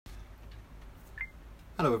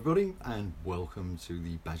Hello everybody and welcome to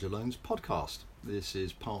the Badger Loans podcast. This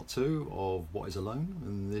is part 2 of What is a Loan,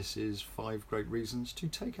 and this is 5 great reasons to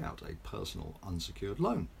take out a personal unsecured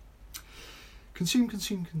loan. Consume,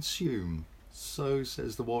 consume, consume. So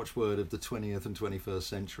says the watchword of the 20th and 21st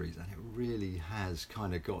centuries, and it really has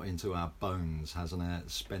kind of got into our bones, hasn't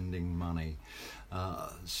it? Spending money,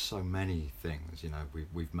 so many things,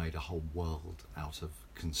 we've made a whole world out of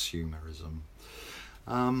consumerism.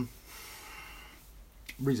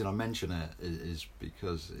 Reason I mention it is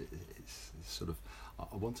because it's sort of,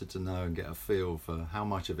 I wanted to know and get a feel for how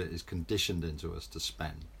much of it is conditioned into us to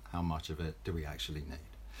spend. How much of it do we actually need?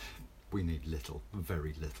 We need little,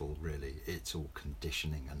 very little really. It's all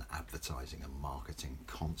conditioning and advertising and marketing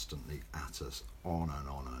constantly at us, on and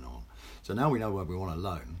on and on. So now we know where we want a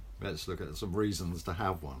loan. Let's look at some reasons to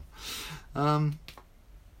have one.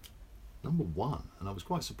 Number one, and I was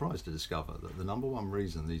quite surprised to discover that the number one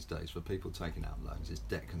reason these days for people taking out loans is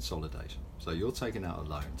debt consolidation. So you're taking out a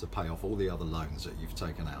loan to pay off all the other loans that you've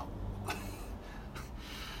taken out.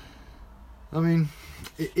 I mean,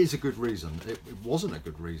 it is a good reason. It wasn't a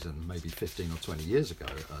good reason maybe 15 or 20 years ago.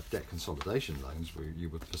 Debt consolidation loans you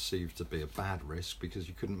were perceived to be a bad risk because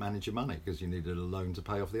you couldn't manage your money because you needed a loan to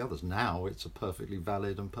pay off the others. Now it's a perfectly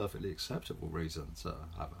valid and perfectly acceptable reason to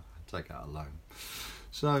take out a loan.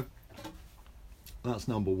 So that's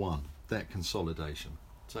number one, debt consolidation.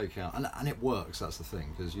 Take out, and it works, that's the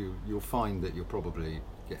thing, because you'll find that you're probably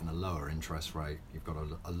getting a lower interest rate. You've got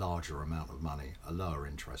a larger amount of money, a lower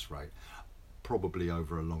interest rate, probably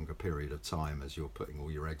over a longer period of time as you're putting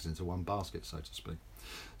all your eggs into one basket, so to speak.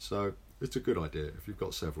 So it's a good idea if you've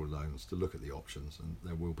got several loans to look at the options, and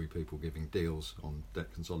there will be people giving deals on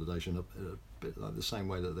debt consolidation a bit like the same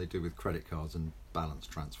way that they do with credit cards and balance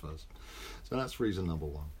transfers. So that's reason number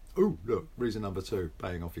one. Oh, look, reason number two,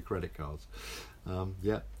 paying off your credit cards.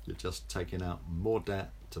 You're just taking out more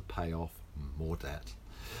debt to pay off more debt.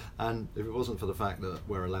 And if it wasn't for the fact that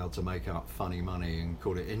we're allowed to make up funny money and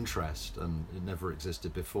call it interest, and it never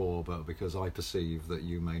existed before, but because I perceive that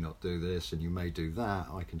you may not do this and you may do that,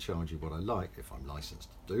 I can charge you what I like, if I'm licensed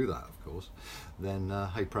to do that, of course, then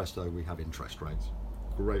hey presto, we have interest rates.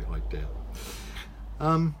 Great idea.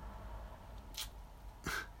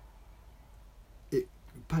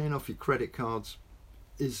 Paying off your credit cards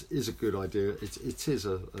is a good idea. It is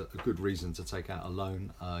a good reason to take out a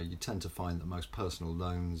loan. You tend to find that most personal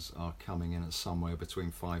loans are coming in at somewhere between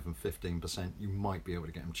 5 and 15%. You might be able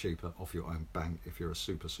to get them cheaper off your own bank if you're a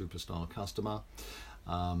superstar customer.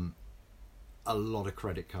 A lot of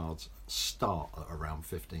credit cards start at around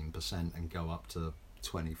 15% and go up to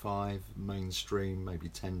 25, mainstream maybe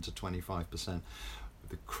 10 to 25%.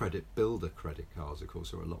 The credit builder credit cards, of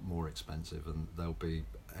course, are a lot more expensive, and they'll be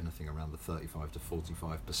anything around the 35 to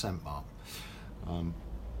 45% mark.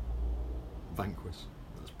 Vanquish,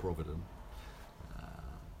 that's Provident.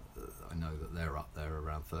 I know that they're up there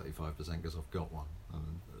around 35% because I've got one.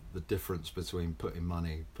 The difference between putting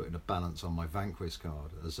a balance on my Vanquish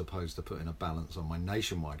card as opposed to putting a balance on my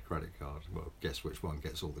Nationwide credit card, well, guess which one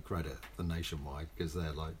gets all the credit? The Nationwide, because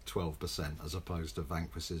they're like 12% as opposed to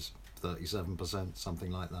Vanquish's 37%,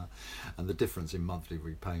 something like that. And the difference in monthly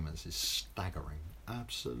repayments is staggering,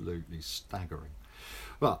 absolutely staggering.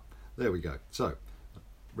 But there we go. So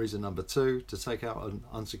reason number two to take out an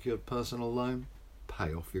unsecured personal loan,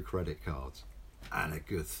 pay off your credit cards, and a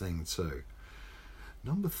good thing too.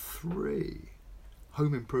 Number three,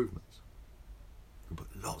 home improvements. You can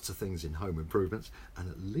put lots of things in home improvements, and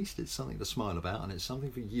at least it's something to smile about, and it's something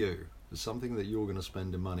for you. It's something that you're going to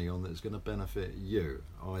spend your money on that's going to benefit you.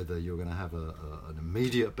 Either you're going to have an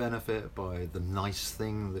immediate benefit by the nice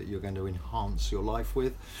thing that you're going to enhance your life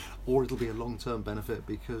with, or it'll be a long-term benefit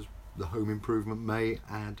because the home improvement may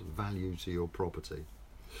add value to your property.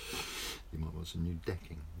 You might want some new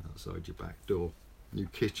decking outside your back door, new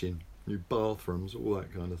kitchen, new bathrooms, all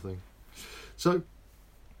that kind of thing. So,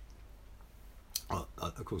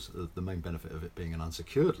 of course, the main benefit of it being an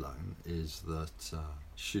unsecured loan is that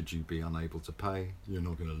should you be unable to pay, you're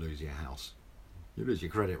not going to lose your house. You lose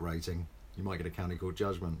your credit rating, you might get a county court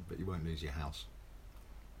judgment, but you won't lose your house.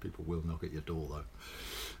 People will knock at your door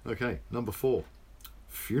though. Okay, number four,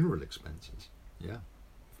 funeral expenses. Yeah,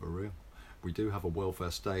 for real. We do have a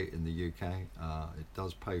welfare state in the UK. It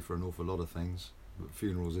does pay for an awful lot of things, but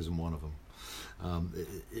funerals isn't one of them.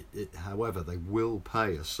 However, they will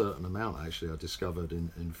pay a certain amount, actually, I discovered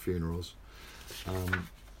in funerals.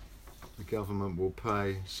 The government will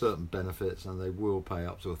pay certain benefits, and they will pay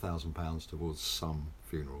up to £1,000 towards some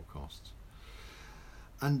funeral costs.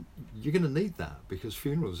 And you're going to need that, because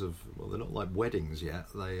funerals have, well, they're not like weddings yet.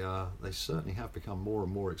 They certainly have become more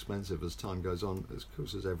and more expensive as time goes on, of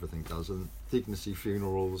course, as everything does. And Dignity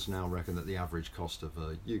Funerals now reckon that the average cost of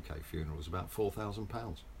a UK funeral is about £4,000.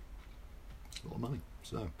 A lot of money.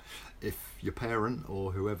 So if your parent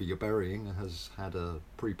or whoever you're burying has had a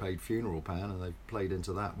prepaid funeral plan and they've played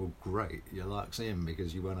into that, well, great, your luck's in,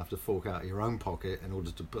 because you won't have to fork out your own pocket in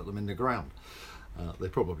order to put them in the ground. They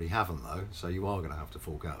probably haven't, though, so you are going to have to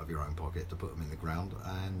fork out of your own pocket to put them in the ground,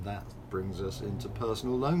 and that brings us into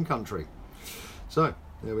personal loan country. So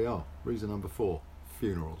there we are. Reason number 4,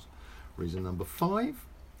 funerals. Reason number 5,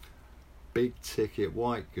 big ticket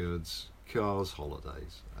white goods, cars,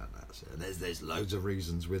 holidays, and that's it. And there's loads of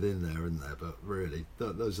reasons within there, isn't there? But really,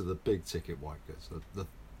 those are the big ticket white goods,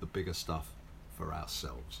 the bigger stuff for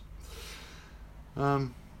ourselves.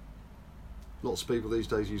 Lots of people these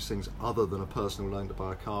days use things other than a personal loan to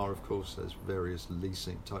buy a car. Of course, there's various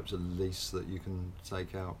leasing types of lease that you can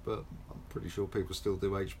take out, but I'm pretty sure people still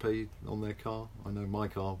do HP on their car. I know my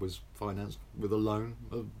car was financed with a loan,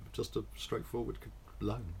 just a straightforward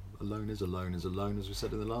loan. A loan is a loan is a loan, as we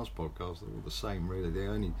said in the last podcast. They're all the same, really. The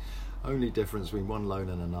only difference between one loan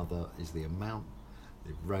and another is the amount,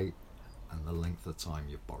 the rate, and the length of time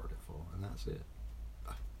you've borrowed it for, and that's it.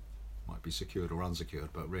 Might be secured or unsecured,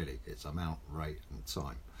 but really it's amount, rate, and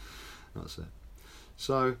time. That's it.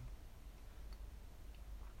 So,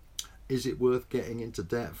 is it worth getting into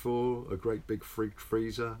debt for a great big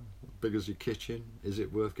freezer, big as your kitchen? Is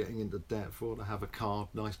it worth getting into debt for to have a car,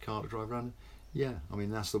 nice car to drive around in? Yeah, I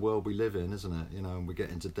mean, that's the world we live in, isn't it? You know, and we get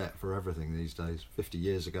into debt for everything these days. 50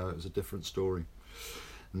 years ago, it was a different story.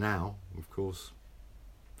 Now, of course,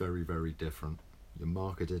 very, very different. You're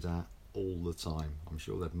marketed at all the time. I'm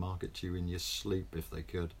sure they'd market you in your sleep if they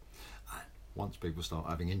could. And once people start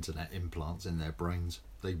having internet implants in their brains,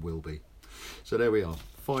 they will be. So there we are.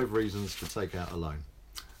 5 reasons to take out a loan.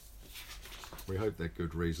 We hope they're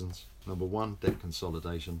good reasons. Number 1, debt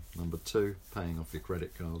consolidation. Number 2, paying off your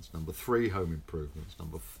credit cards. Number 3, home improvements.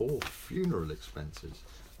 Number 4, funeral expenses.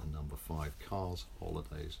 And number 5, cars,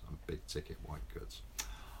 holidays, and big ticket white goods.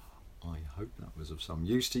 I hope that was of some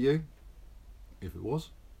use to you. If it was,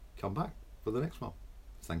 come back for the next one.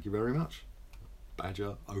 Thank you very much.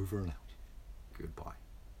 Badger over and out. Goodbye.